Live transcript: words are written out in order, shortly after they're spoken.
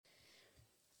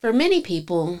For many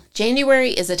people, January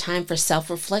is a time for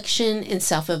self-reflection and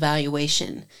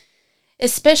self-evaluation,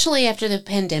 especially after the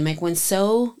pandemic when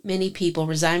so many people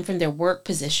resign from their work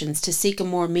positions to seek a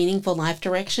more meaningful life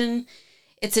direction.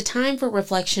 It's a time for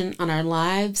reflection on our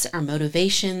lives, our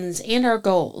motivations, and our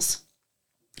goals.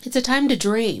 It's a time to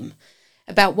dream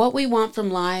about what we want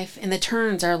from life and the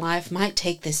turns our life might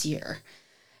take this year.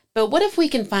 But what if we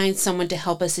can find someone to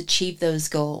help us achieve those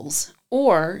goals,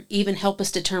 or even help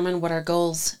us determine what our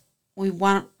goals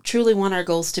truly want our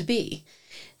goals to be?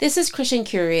 This is Christian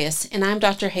Curious, and I'm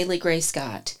Dr. Haley Gray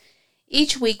Scott.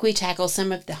 Each week we tackle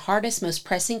some of the hardest, most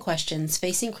pressing questions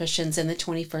facing Christians in the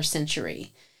 21st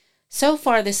century. So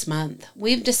far this month,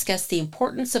 we've discussed the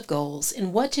importance of goals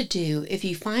and what to do if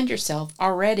you find yourself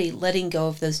already letting go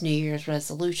of those New Year's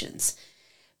resolutions.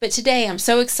 But today, I'm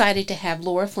so excited to have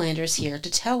Laura Flanders here to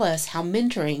tell us how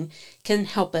mentoring can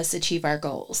help us achieve our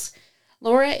goals.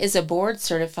 Laura is a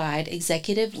board-certified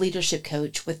executive leadership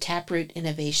coach with Taproot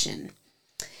Innovation.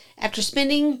 After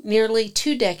spending nearly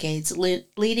 2 decades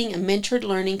leading a mentored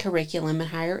learning curriculum in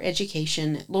higher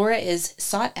education, Laura is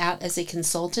sought out as a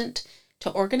consultant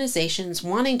to organizations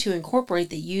wanting to incorporate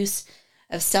the use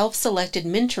of self-selected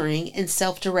mentoring and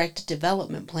self-directed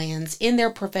development plans in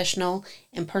their professional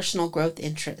and personal growth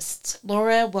interests.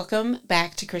 Laura, welcome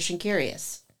back to Christian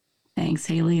Curious. Thanks,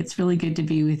 Haley. It's really good to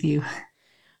be with you.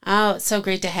 Oh, it's so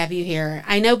great to have you here.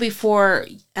 I know before,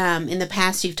 in the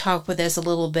past, you've talked with us a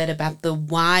little bit about the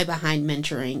why behind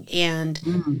mentoring,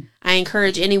 and I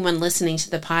encourage anyone listening to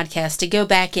the podcast to go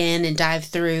back in and dive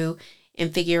through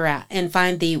and figure out and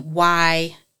find the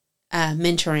why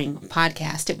mentoring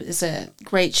podcast. It was a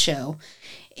great show.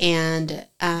 And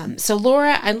so,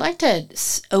 Laura, I'd like to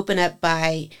open up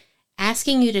by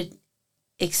asking you to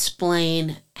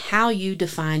explain how you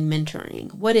define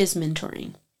mentoring. What is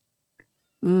mentoring?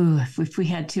 Ooh, if we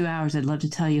had 2 hours, I'd love to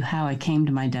tell you how I came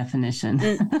to my definition.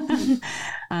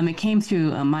 It came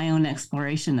through my own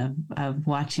exploration of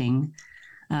watching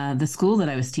the school that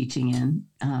I was teaching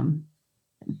in.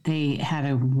 They had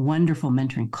a wonderful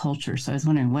mentoring culture. So I was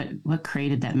wondering what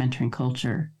created that mentoring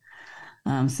culture.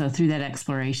 So through that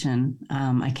exploration,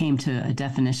 I came to a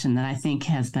definition that I think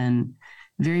has been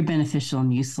very beneficial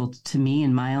and useful to me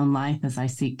in my own life as I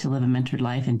seek to live a mentored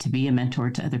life and to be a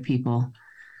mentor to other people,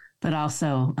 but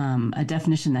also a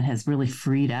definition that has really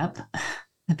freed up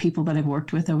the people that I've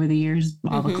worked with over the years,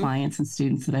 all the clients and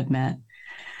students that I've met.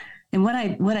 And what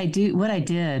I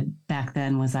did back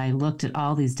then was I looked at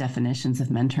all these definitions of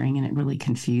mentoring, and it really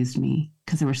confused me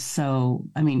because there were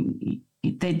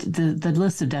the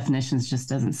list of definitions just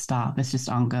doesn't stop. It's just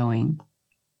ongoing.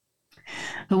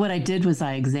 But what I did was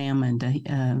I examined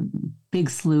a big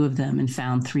slew of them and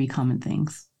found 3 common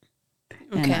things.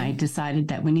 Okay. And I decided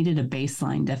that we needed a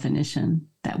baseline definition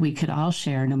that we could all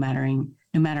share no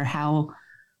matter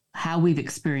how we've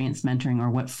experienced mentoring or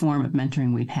what form of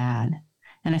mentoring we've had.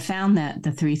 And I found that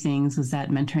the 3 things was that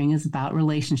mentoring is about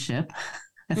relationship.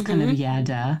 That's kind of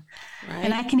duh. Right.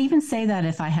 And I can even say that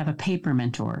if I have a paper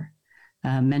mentor,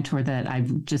 a mentor that I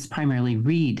just primarily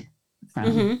read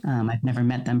from. I've never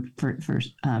met them for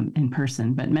in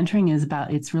person, but mentoring is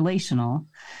it's relational.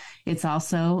 It's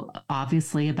also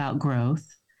obviously about growth.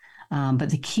 But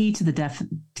the key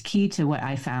to what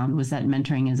I found was that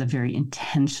mentoring is a very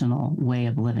intentional way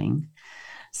of living.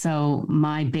 So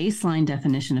my baseline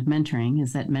definition of mentoring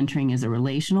is that mentoring is a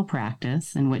relational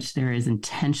practice in which there is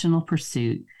intentional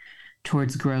pursuit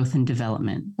towards growth and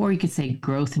development, or you could say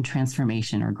growth and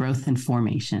transformation or growth and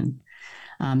formation.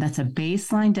 That's a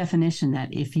baseline definition that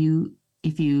if you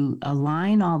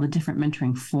align all the different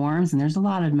mentoring forms, and there's a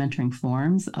lot of mentoring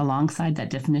forms, alongside that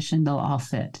definition, they'll all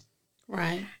fit.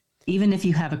 Right. Even if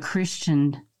you have a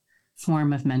Christian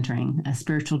form of mentoring, a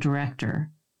spiritual director,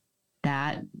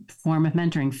 that form of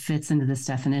mentoring fits into this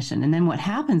definition. And then what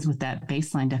happens with that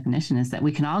baseline definition is that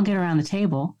we can all get around the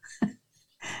table,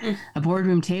 a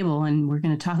boardroom table, and we're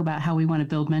going to talk about how we want to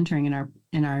build mentoring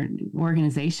in our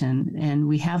organization. And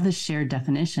we have this shared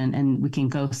definition, and we can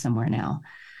go somewhere now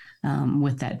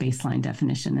with that baseline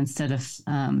definition instead of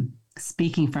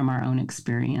speaking from our own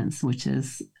experience, which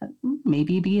is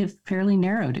maybe be a fairly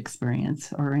narrowed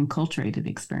experience or enculturated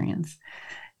experience.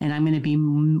 And I'm going to be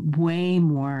way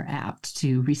more apt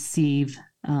to receive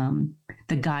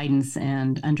the guidance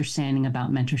and understanding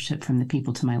about mentorship from the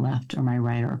people to my left or my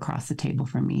right or across the table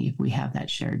from me if we have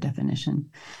that shared definition.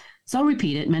 So I'll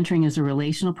repeat it. Mentoring is a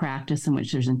relational practice in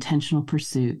which there's intentional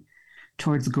pursuit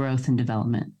towards growth and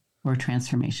development or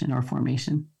transformation or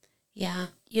formation. Yeah.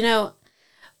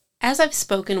 As I've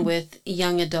spoken with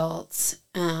young adults,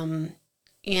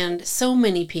 and so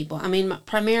many people,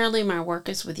 primarily my work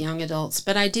is with young adults,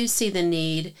 but I do see the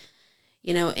need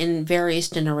in various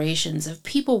generations of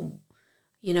people,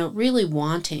 really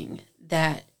wanting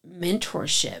that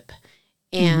mentorship.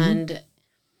 And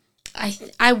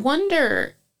I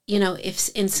wonder, if,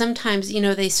 and sometimes,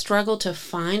 they struggle to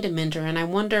find a mentor. And I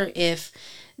wonder if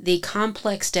the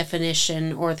complex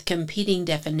definition or the competing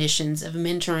definitions of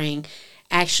mentoring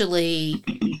actually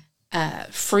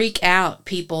freak out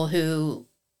people who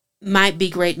might be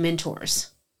great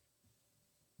mentors.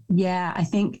 Yeah, I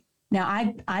think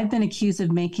now I've been accused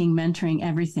of making mentoring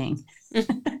everything,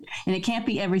 and it can't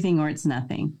be everything or it's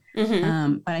nothing.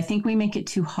 But I think we make it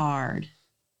too hard.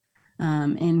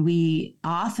 And we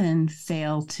often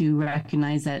fail to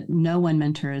recognize that no one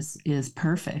mentor is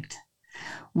perfect.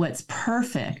 What's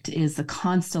perfect is the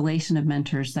constellation of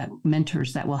mentors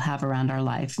that we'll have around our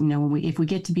life. If we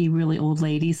get to be really old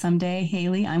ladies someday,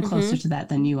 Haley, I'm closer to that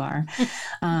than you are.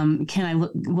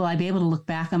 Will I be able to look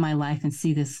back on my life and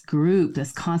see this group,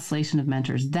 this constellation of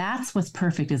mentors? That's what's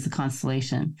perfect, is the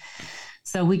constellation.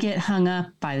 So we get hung up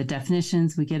by the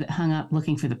definitions. We get hung up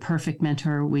looking for the perfect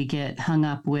mentor. We get hung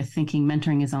up with thinking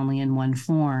mentoring is only in one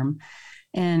form.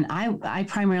 And I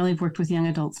primarily have worked with young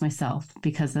adults myself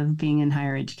because of being in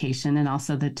higher education, and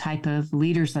also the type of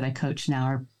leaders that I coach now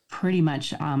are pretty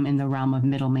much in the realm of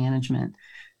middle management,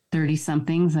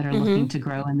 30-somethings that are looking to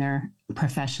grow in their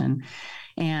profession.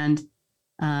 And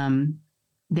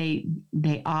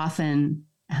they often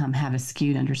have a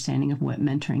skewed understanding of what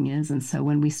mentoring is. And so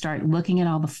when we start looking at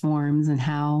all the forms and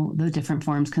how the different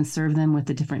forms can serve them with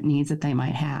the different needs that they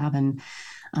might have, and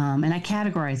I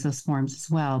categorize those forms as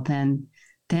well, then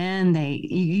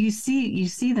you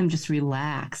see them just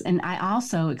relax. And I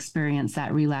also experience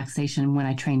that relaxation when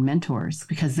I train mentors,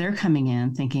 because they're coming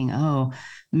in thinking, oh,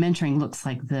 mentoring looks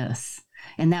like this.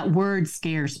 And that word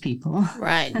scares people.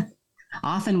 Right.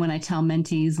 Often when I tell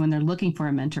mentees, when they're looking for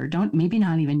a mentor, maybe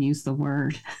not even use the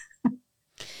word.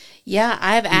 Yeah,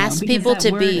 I've asked people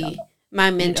to be my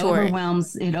mentor.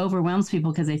 It overwhelms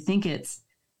people because they think it's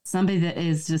somebody that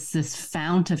is just this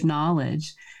fount of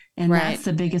knowledge. And that's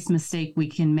the biggest mistake we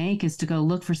can make, is to go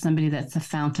look for somebody that's a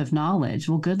fount of knowledge.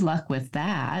 Well, good luck with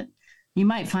that. You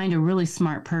might find a really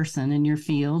smart person in your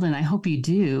field, and I hope you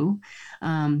do.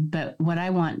 But what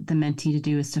I want the mentee to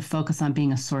do is to focus on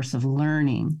being a source of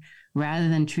learning rather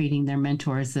than treating their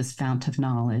mentor as this fount of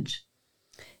knowledge.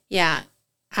 Yeah,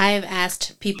 I have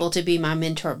asked people to be my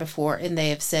mentor before, and they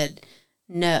have said,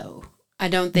 no, I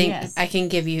don't think I can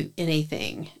give you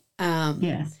anything.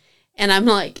 Yes. And I'm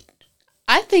like,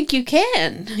 I think you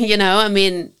can,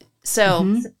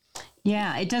 so.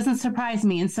 Yeah, it doesn't surprise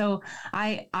me. And so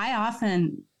I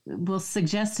often will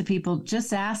suggest to people,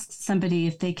 just ask somebody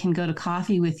if they can go to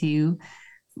coffee with you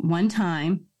one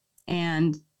time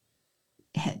and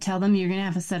tell them you're going to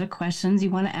have a set of questions you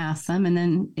want to ask them. And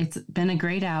then it's been a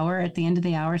great hour. At the end of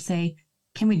the hour, say,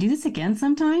 can we do this again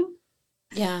sometime?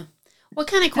 Yeah. What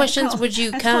kind of questions would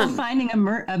you that's come? Called finding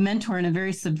a mentor in a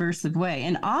very subversive way.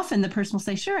 And often the person will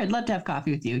say, sure, I'd love to have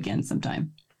coffee with you again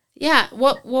sometime. Yeah.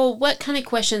 What kind of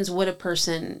questions would a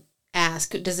person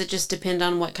ask? Does it just depend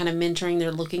on what kind of mentoring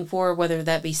they're looking for, whether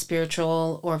that be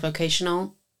spiritual or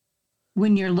vocational?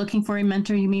 When you're looking for a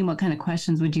mentor, you mean what kind of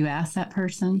questions would you ask that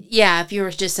person? Yeah, if you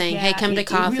were just saying, hey, come to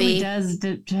coffee. It really does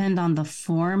depend on the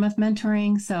form of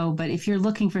mentoring. So, but if you're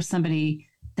looking for somebody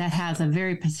that has a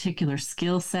very particular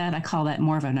skill set, I call that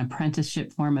more of an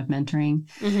apprenticeship form of mentoring.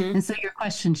 And so your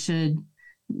question should,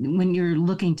 when you're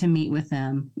looking to meet with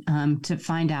them, to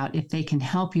find out if they can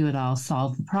help you at all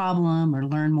solve the problem or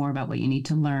learn more about what you need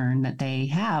to learn that they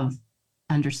have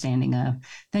understanding of,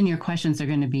 then your questions are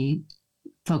going to be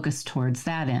focused towards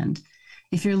that end.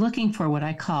 If you're looking for what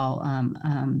I call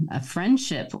a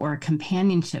friendship or a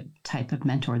companionship type of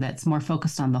mentor that's more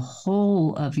focused on the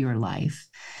whole of your life,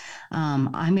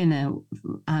 I'm going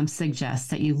to suggest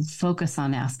that you focus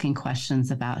on asking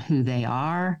questions about who they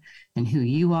are and who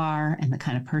you are and the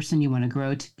kind of person you want to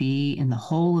grow to be in the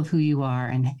whole of who you are.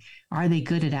 And are they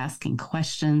good at asking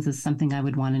questions is something I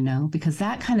would want to know, because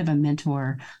that kind of a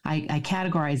mentor, I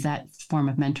categorize that form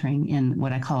of mentoring in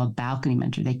what I call a balcony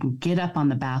mentor. They can get up on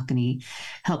the balcony,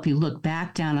 help you look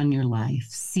back down on your life,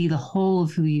 see the whole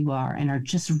of who you are, and are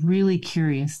just really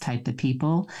curious type of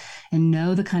people and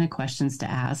know the kind of questions to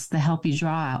ask that help you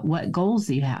draw out what goals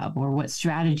you have or what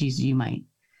strategies you might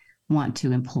want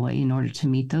to employ in order to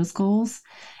meet those goals.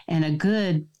 And a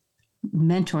good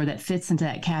mentor that fits into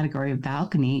that category of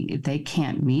balcony, if they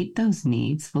can't meet those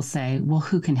needs, will say, well,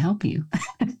 who can help you?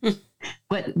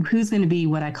 Who's going to be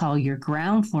what I call your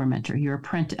ground floor mentor? Your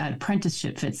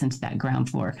apprenticeship fits into that ground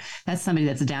floor. That's somebody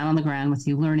that's down on the ground with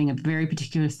you, learning a very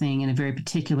particular thing in a very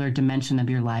particular dimension of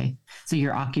your life. So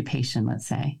your occupation, let's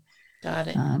say. Got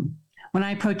it. When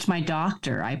I approach my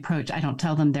doctor, I don't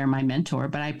tell them they're my mentor,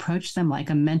 but I approach them like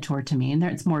a mentor to me. And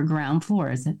it's more ground floor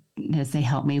as they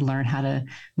help me learn how to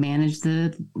manage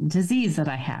the disease that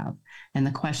I have and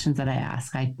the questions that I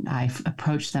ask. I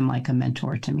approach them like a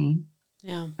mentor to me.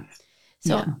 Yeah.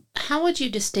 So how would you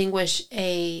distinguish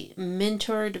a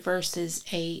mentored versus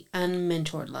a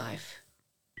unmentored life?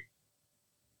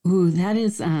 Ooh, that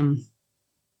is,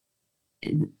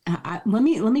 let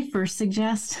me first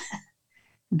suggest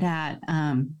that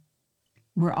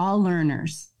we're all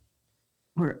learners.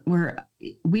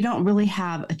 We don't really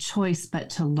have a choice but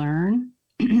to learn,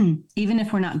 even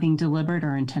if we're not being deliberate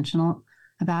or intentional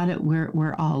about it.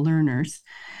 We're all learners,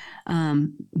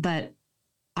 but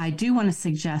I do want to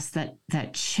suggest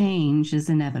that change is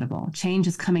inevitable. Change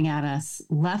is coming at us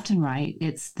left and right.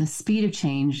 It's the speed of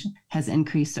change has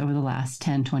increased over the last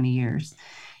 10, 20 years,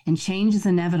 and change is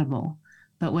inevitable.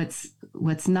 But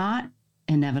what's not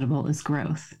inevitable is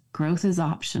growth. Growth is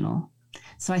optional.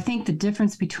 So I think the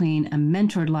difference between a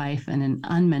mentored life and an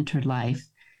unmentored life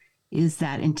is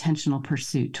that intentional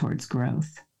pursuit towards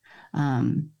growth.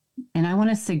 And I want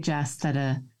to suggest that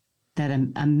a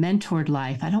mentored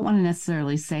life, I don't want to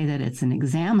necessarily say that it's an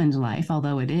examined life,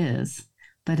 although it is,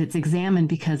 but it's examined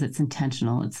because it's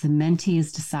intentional. It's the mentee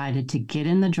has decided to get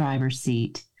in the driver's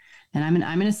seat. And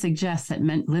I'm going to suggest that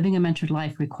living a mentored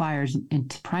life requires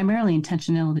primarily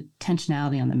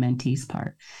intentionality on the mentee's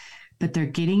part. But they're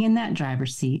getting in that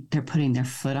driver's seat. They're putting their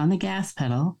foot on the gas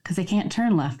pedal because they can't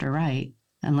turn left or right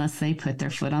unless they put their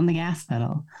foot on the gas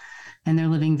pedal. And they're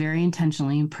living very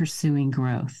intentionally and pursuing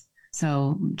growth.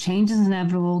 So change is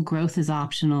inevitable. Growth is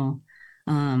optional.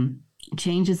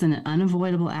 Change is an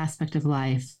unavoidable aspect of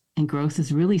life. And growth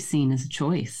is really seen as a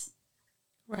choice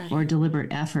or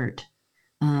deliberate effort.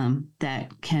 That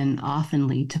can often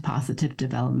lead to positive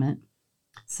development.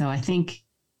 So I think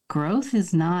growth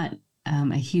is not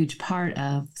a huge part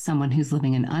of someone who's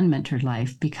living an unmentored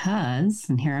life because,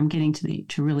 and here I'm getting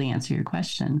to really answer your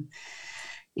question,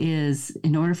 is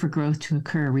in order for growth to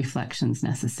occur, reflection's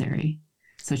necessary.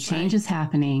 So change is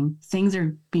happening. Things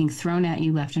are being thrown at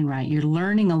you left and right. You're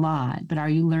learning a lot, but are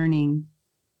you learning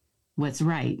what's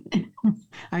right?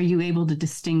 Are you able to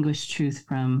distinguish truth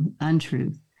from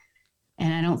untruth?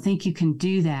 And I don't think you can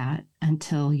do that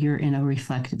until you're in a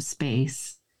reflective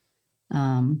space.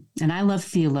 And I love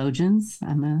theologians.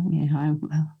 I'm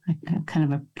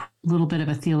kind of a little bit of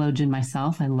a theologian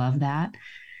myself. I love that.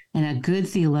 And a good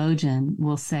theologian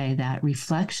will say that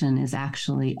reflection is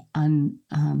actually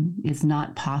is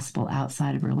not possible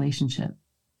outside of a relationship.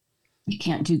 You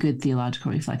can't do good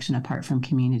theological reflection apart from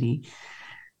community.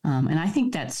 And I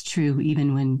think that's true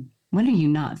even when are you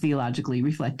not theologically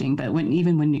reflecting, but when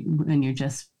you're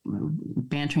just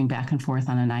bantering back and forth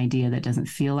on an idea that doesn't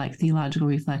feel like theological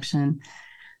reflection,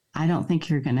 I don't think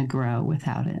you're going to grow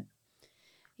without it.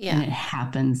 Yeah. And it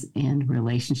happens in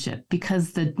relationship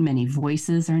because the many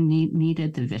voices are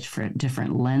needed, the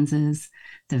different lenses,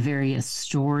 the various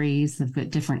stories, the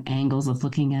different angles of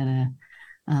looking at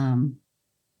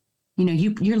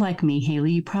you're like me,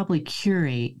 Haley, you probably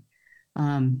curate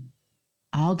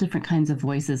all different kinds of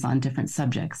voices on different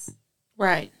subjects.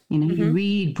 Right. You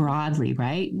read broadly,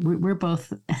 right? We're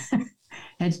both,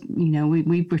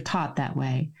 we were taught that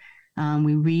way.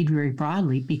 We read very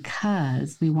broadly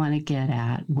because we want to get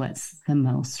at what's the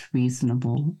most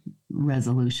reasonable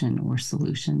resolution or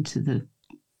solution to the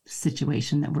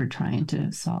situation that we're trying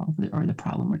to solve or the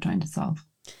problem we're trying to solve.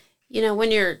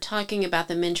 When you're talking about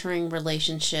the mentoring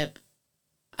relationship,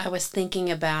 I was thinking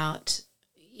about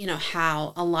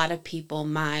how a lot of people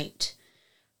might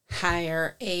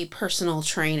hire a personal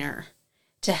trainer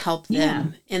to help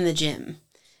them in the gym.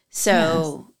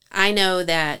 So I know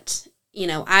that,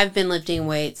 I've been lifting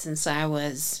weights since I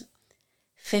was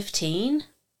 15,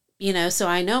 so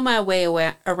I know my way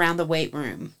around the weight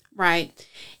room, right?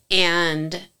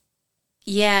 And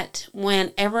yet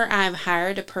whenever I've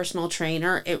hired a personal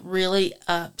trainer, it really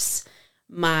ups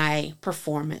my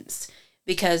performance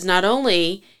because not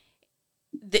only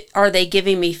are they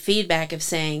giving me feedback of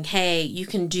saying, hey, you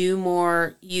can do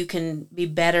more, you can be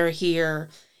better here,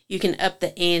 you can up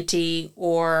the ante,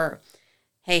 or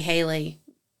hey, Haley,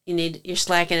 you're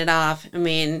slacking it off. I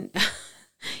mean,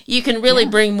 you can really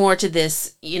bring more to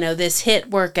this, this HIIT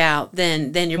workout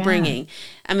than you're bringing.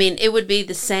 I mean, it would be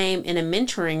the same in a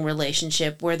mentoring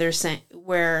relationship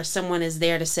where someone is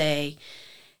there to say,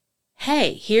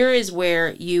 hey, here is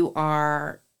where you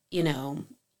are,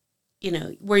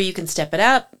 where you can step it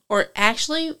up, or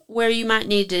actually where you might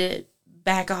need to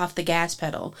back off the gas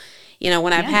pedal.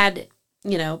 When I've had,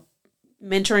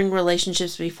 mentoring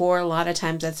relationships before, a lot of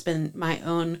times that's been my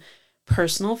own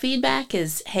personal feedback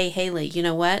is, hey, Haley, you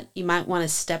know what? You might want to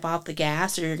step off the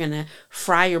gas or you're going to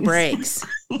fry your brakes.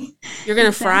 You're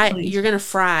going to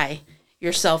fry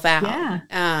yourself out. Yeah.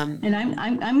 And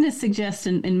I'm going to suggest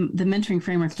in the mentoring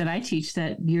framework that I teach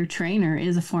that your trainer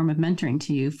is a form of mentoring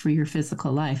to you for your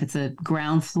physical life. It's a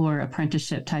ground floor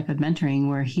apprenticeship type of mentoring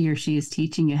where he or she is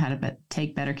teaching you how to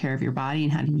take better care of your body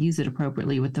and how to use it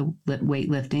appropriately with the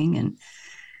weightlifting.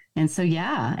 And so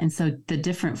the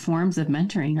different forms of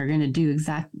mentoring are going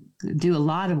to do a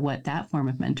lot of what that form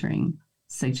of mentoring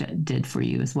did for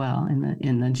you as well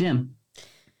in the gym.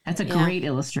 That's a great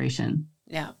illustration.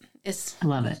 Yeah. I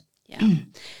love it. Yeah.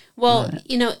 Well,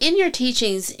 in your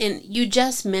teachings, and you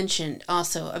just mentioned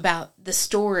also about the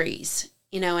stories,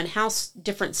 and how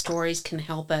different stories can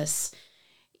help us,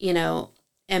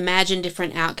 imagine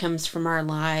different outcomes from our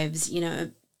lives,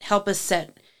 help us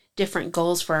set different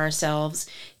goals for ourselves.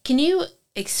 Can you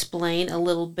explain a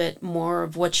little bit more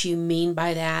of what you mean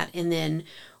by that? And then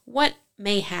what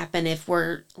may happen if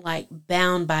we're like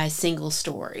bound by a single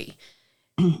story?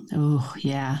 Oh,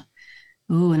 yeah.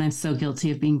 Oh, and I'm so guilty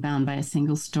of being bound by a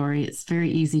single story. It's very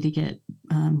easy to get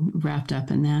wrapped up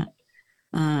in that.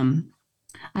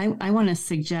 I want to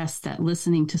suggest that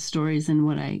listening to stories in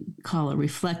what I call a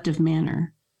reflective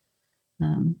manner,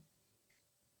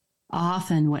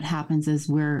 often what happens is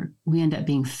we end up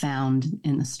being found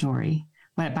in the story.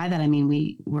 But by that, I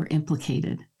mean we're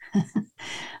implicated.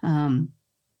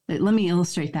 Let me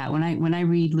illustrate that. When I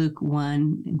read Luke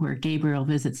 1, where Gabriel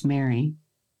visits Mary,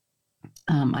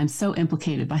 I'm so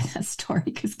implicated by that story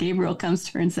because Gabriel comes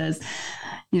to her and says,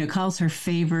 calls her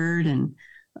favored and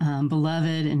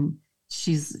beloved, and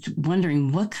she's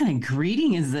wondering, what kind of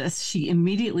greeting is this? She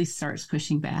immediately starts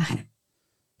pushing back.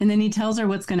 And then he tells her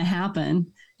what's going to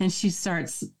happen, and she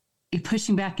starts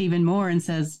pushing back even more and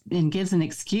gives an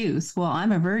excuse. Well,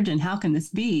 I'm a virgin. How can this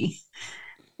be?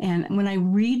 And when I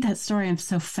read that story, I'm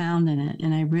so found in it.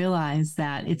 And I realize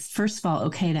that it's, first of all,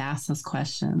 okay to ask those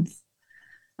questions.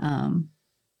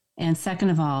 And second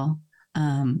of all,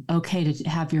 okay to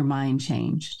have your mind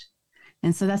changed.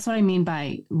 And so that's what I mean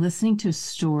by listening to a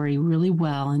story really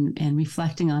well and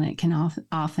reflecting on it can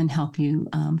often help you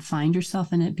find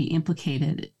yourself in it, be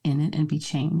implicated in it, and be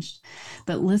changed.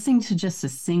 But listening to just a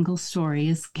single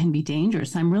story can be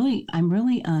dangerous. I'm really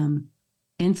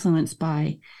influenced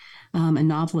by a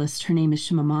novelist. Her name is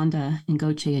Chimamanda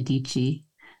Ngozi Adichie.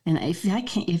 And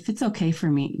if it's okay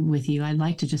with you, I'd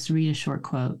like to just read a short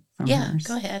quote from hers.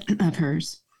 Go ahead. Of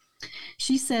hers.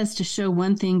 She says, to show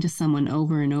one thing to someone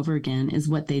over and over again is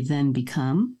what they then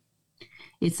become.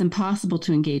 It's impossible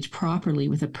to engage properly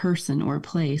with a person or a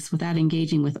place without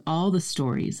engaging with all the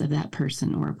stories of that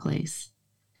person or a place.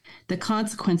 The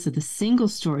consequence of the single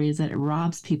story is that it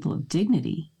robs people of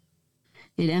dignity.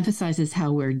 It emphasizes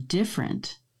how we're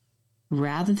different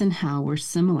rather than how we're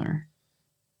similar.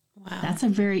 Wow. That's a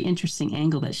very interesting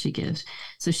angle that she gives.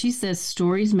 So she says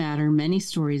stories matter, many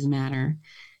stories matter.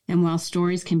 And while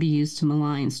stories can be used to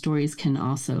malign, stories can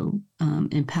also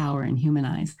empower and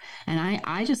humanize. And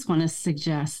I just want to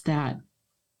suggest that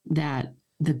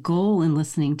the goal in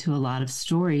listening to a lot of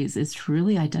stories is to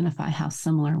really identify how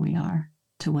similar we are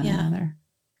to one another,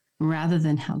 rather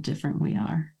than how different we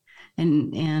are.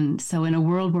 And so in a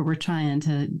world where we're trying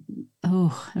to,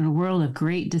 in a world of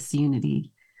great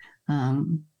disunity,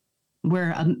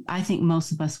 where I think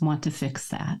most of us want to fix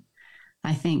that.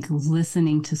 I think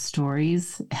listening to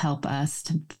stories help us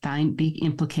to be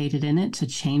implicated in it, to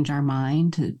change our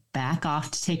mind, to back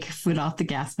off, to take your foot off the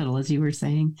gas pedal, as you were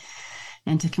saying,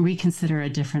 and to reconsider a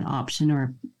different option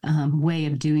or way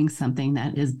of doing something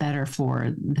that is better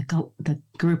for the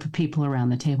group of people around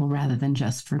the table rather than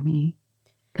just for me.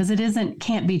 Because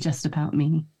can't be just about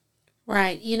me.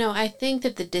 Right. I think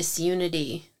that the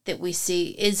disunity that we see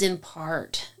is in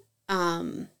part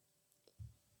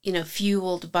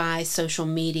fueled by social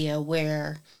media,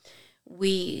 where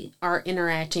we are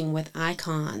interacting with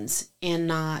icons and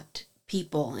not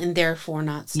people, and therefore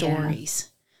not stories.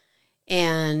 Yeah.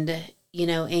 And,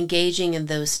 engaging in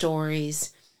those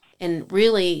stories and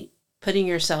really putting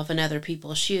yourself in other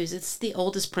people's shoes. It's the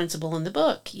oldest principle in the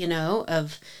book,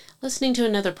 of listening to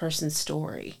another person's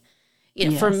story.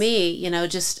 Yes. For me,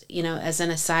 as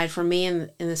an aside, for me in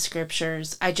the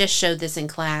scriptures, I just showed this in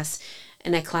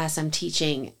a class I'm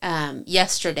teaching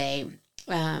yesterday,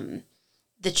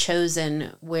 The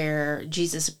Chosen, where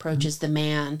Jesus approaches the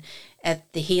man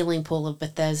at the healing pool of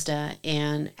Bethesda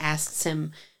and asks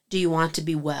him, do you want to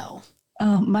be well?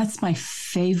 Oh, that's my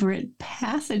favorite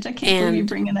passage. I can't believe you're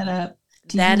bringing that up.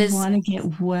 Do you want to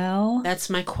get well?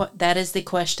 That is the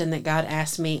question that God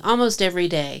asks me almost every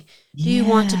day. Do you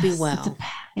want to be well?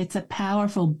 It's a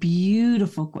powerful,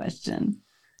 beautiful question.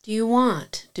 Do you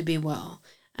want to be well?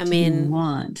 I Do you mean,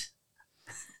 want?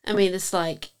 it's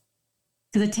like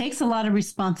Because it takes a lot of it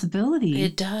responsibility.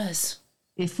 does.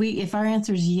 If our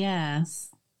answer is yes,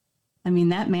 I mean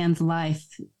that man's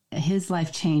life, his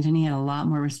life changed, and he had a lot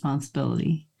more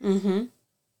responsibility. Mm-hmm.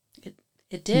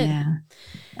 It did. Yeah.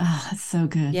 Oh, that's so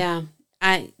good. Yeah.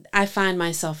 I find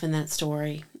myself in that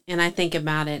story, and I think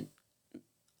about it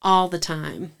all the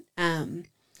time.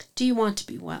 Do you want to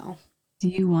be well? Do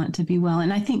you want to be well?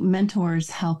 And I think mentors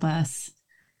help us,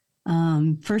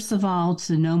 first of all,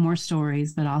 to know more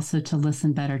stories, but also to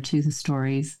listen better to the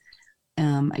stories.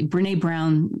 Brene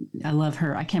Brown, I love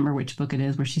her. I can't remember which book it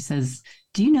is where she says,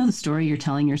 "Do you know the story you're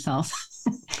telling yourself?"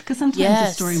 Because sometimes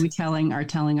the story Yes. we are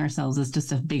telling ourselves is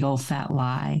just a big old fat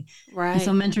lie. And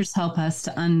so Right. mentors help us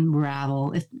to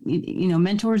unravel. If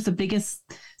mentors, the biggest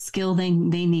skill they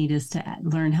need is to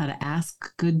learn how to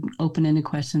ask good open-ended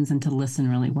questions and to listen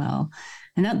really well.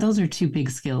 And those are two big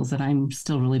skills that I'm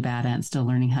still really bad at, still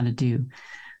learning how to do.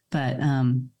 But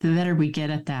the better we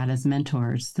get at that as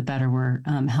mentors, the better we're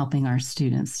helping our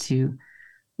students to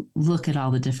look at all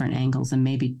the different angles and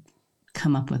maybe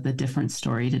come up with a different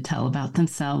story to tell about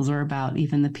themselves or about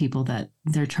even the people that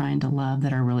they're trying to love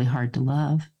that are really hard to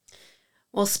love.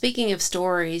 Well, speaking of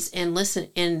stories and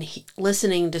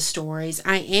listening to stories,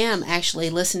 I am actually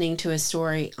listening to a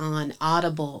story on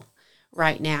Audible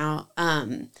right now.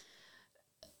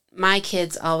 My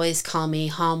kids always call me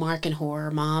Hallmark and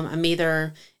horror mom. I'm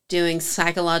either doing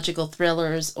psychological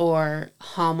thrillers or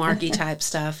Hallmarky type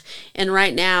stuff. And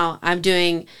right now I'm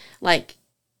doing like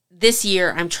this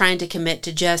year I'm trying to commit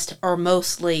to just or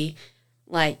mostly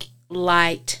like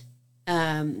light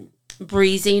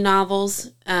breezy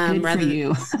novels Good for rather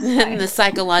you. than the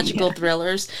psychological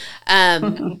thrillers.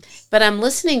 But I'm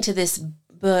listening to this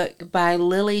book by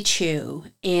Lily Chu,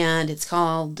 and it's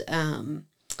called The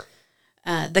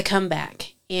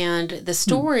Comeback. And the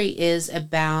story is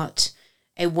about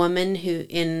a woman who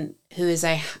is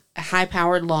a high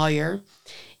powered lawyer,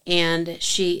 and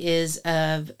she is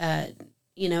of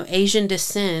Asian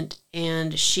descent,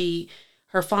 and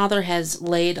her father has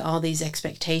laid all these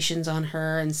expectations on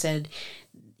her and said,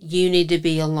 you need to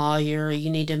be a lawyer, you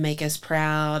need to make us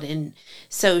proud. And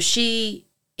so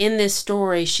in this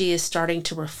story, she is starting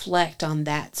to reflect on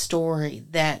that story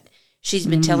that she's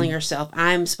been telling herself.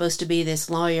 I'm supposed to be this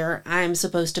lawyer. I'm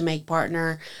supposed to make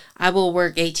partner. I will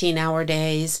work 18-hour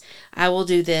days. I will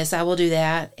do this. I will do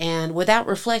that. And without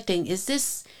reflecting, is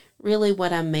this really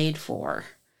what I'm made for?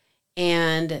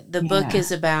 And the book Yeah.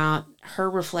 is about her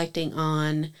reflecting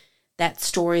on that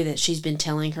story that she's been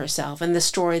telling herself and the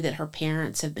story that her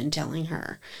parents have been telling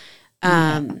her.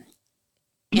 And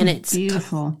it's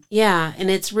beautiful. Yeah,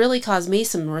 and it's really caused me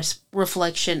some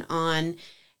reflection on,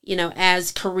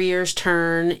 as careers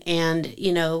turn and,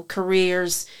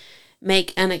 careers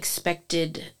make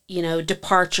unexpected,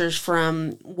 departures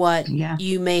from what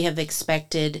you may have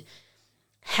expected.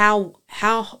 How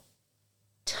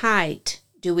tight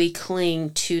do we cling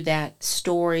to that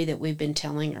story that we've been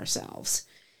telling ourselves?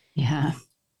 Yeah.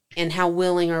 And how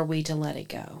willing are we to let it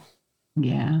go?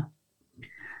 Yeah.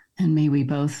 And may we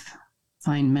both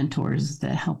find mentors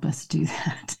that help us do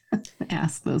that.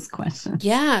 Ask those questions.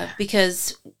 Yeah,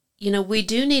 because, we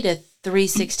do need a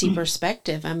 360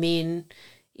 perspective. I mean,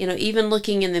 even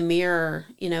looking in the mirror,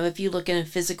 if you look in a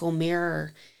physical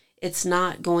mirror, it's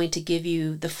not going to give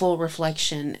you the full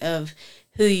reflection of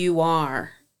who you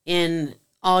are in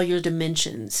all your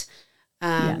dimensions.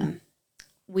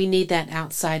 We need that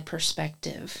outside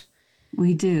perspective.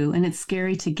 We do. And it's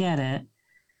scary to get it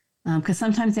because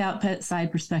sometimes the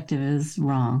outside perspective is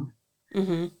wrong.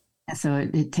 Mm-hmm. And so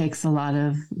it takes a lot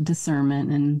of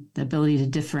discernment and the ability to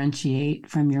differentiate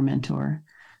from your mentor.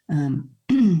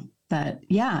 But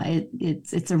yeah,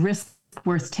 it's a risk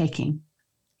worth taking.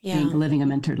 Yeah. Living a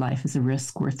mentored life is a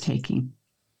risk worth taking.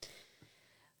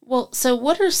 Well, so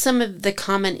what are some of the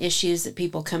common issues that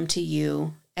people come to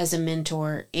you as a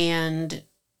mentor, and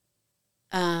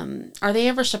are they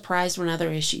ever surprised when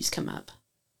other issues come up?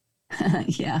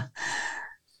 Yeah.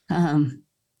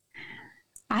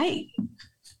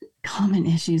 Common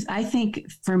issues. I think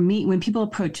for me, when people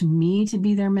approach me to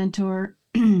be their mentor,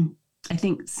 I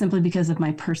think simply because of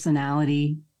my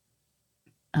personality,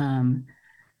 in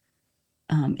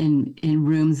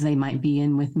rooms they might be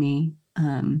in with me,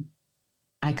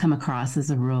 I come across as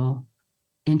a real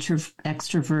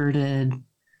extroverted.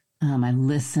 I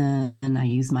listen, and I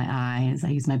use my eyes, I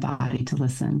use my body to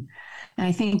listen. And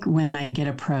I think when I get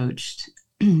approached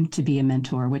to be a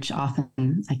mentor, which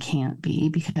often I can't be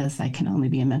because I can only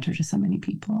be a mentor to so many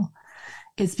people,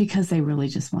 it's because they really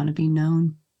just want to be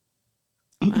known.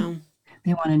 Wow.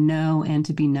 They want to know and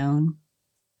to be known.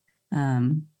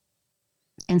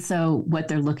 And so what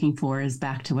they're looking for is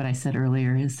back to what I said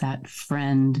earlier, is that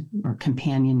friend or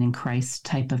companion in Christ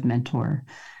type of mentor,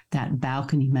 that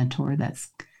balcony mentor that's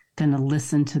going to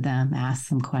listen to them, ask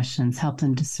them questions, help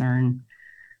them discern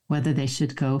whether they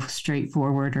should go straight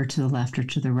forward or to the left or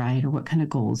to the right, or what kind of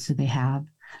goals do they have.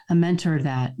 A mentor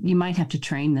that you might have to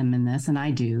train them in this, and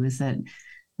I do, is that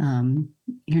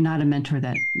you're not a mentor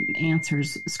that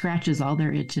scratches all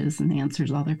their itches and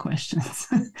answers all their questions,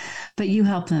 but you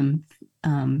help them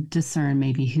discern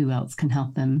maybe who else can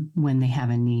help them when they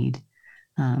have a need.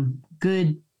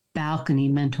 Good balcony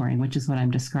mentoring, which is what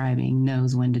I'm describing,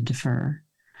 knows when to defer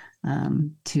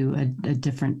to a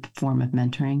different form of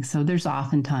mentoring. So there's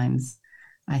oftentimes,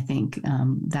 I think,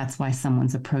 that's why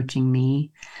someone's approaching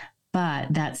me.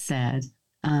 But that said,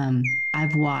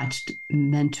 I've watched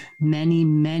many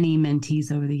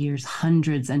mentees over the years,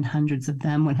 hundreds and hundreds of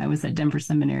them when I was at Denver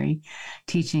Seminary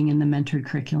teaching in the mentored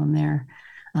curriculum there.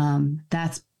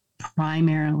 That's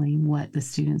primarily what the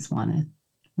students wanted,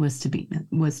 was to be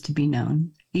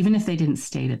known. Even if they didn't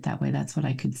state it that way, that's what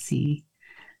I could see.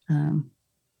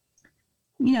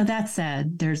 That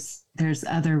said, there's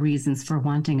other reasons for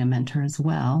wanting a mentor as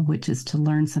well, which is to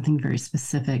learn something very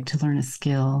specific, to learn a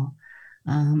skill,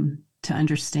 to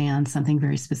understand something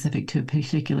very specific to a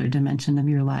particular dimension of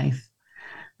your life.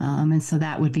 And so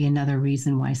that would be another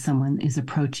reason why someone is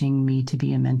approaching me to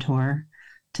be a mentor,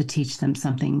 to teach them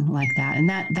something like that. And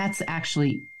that's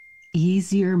actually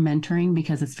easier mentoring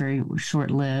because it's very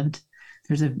short-lived.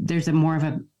 There's a more of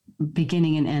a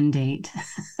beginning and end date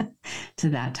to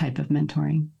that type of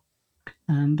mentoring.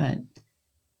 But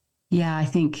yeah, I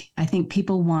think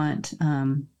people want,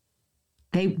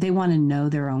 they want to know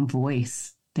their own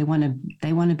voice. They want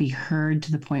to be heard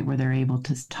to the point where they're able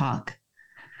to talk.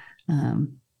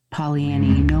 Pollyanna,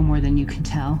 you know more than you can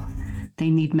tell. They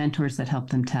need mentors that help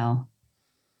them tell.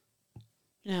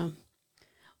 Yeah.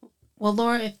 Well,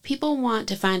 Laura, if people want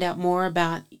to find out more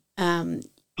about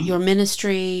your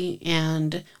ministry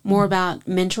and more about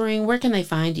mentoring, where can they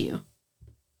find you?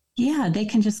 Yeah, they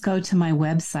can just go to my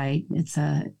website. It's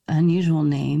an unusual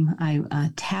name.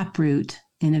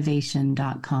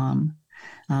 Taprootinnovation.com.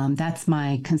 That's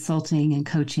my consulting and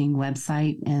coaching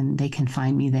website, and they can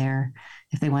find me there.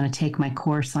 If they want to take my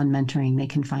course on mentoring, they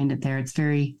can find it there. It's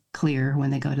very clear when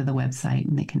they go to the website,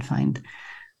 and they can find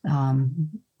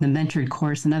the mentored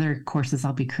course and other courses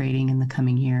I'll be creating in the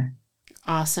coming year.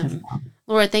 Awesome. Well.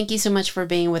 Laura, thank you so much for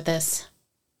being with us.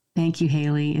 Thank you,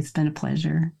 Haley. It's been a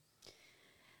pleasure.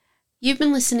 You've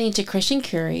been listening to Christian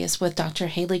Curious with Dr.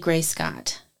 Haley Gray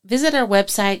Scott. Visit our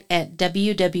website at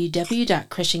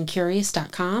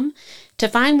www.christiancurious.com to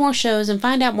find more shows and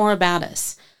find out more about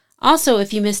us. Also,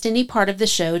 if you missed any part of the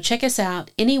show, check us out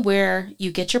anywhere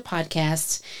you get your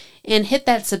podcasts and hit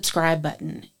that subscribe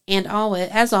button. And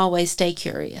as always, stay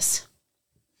curious.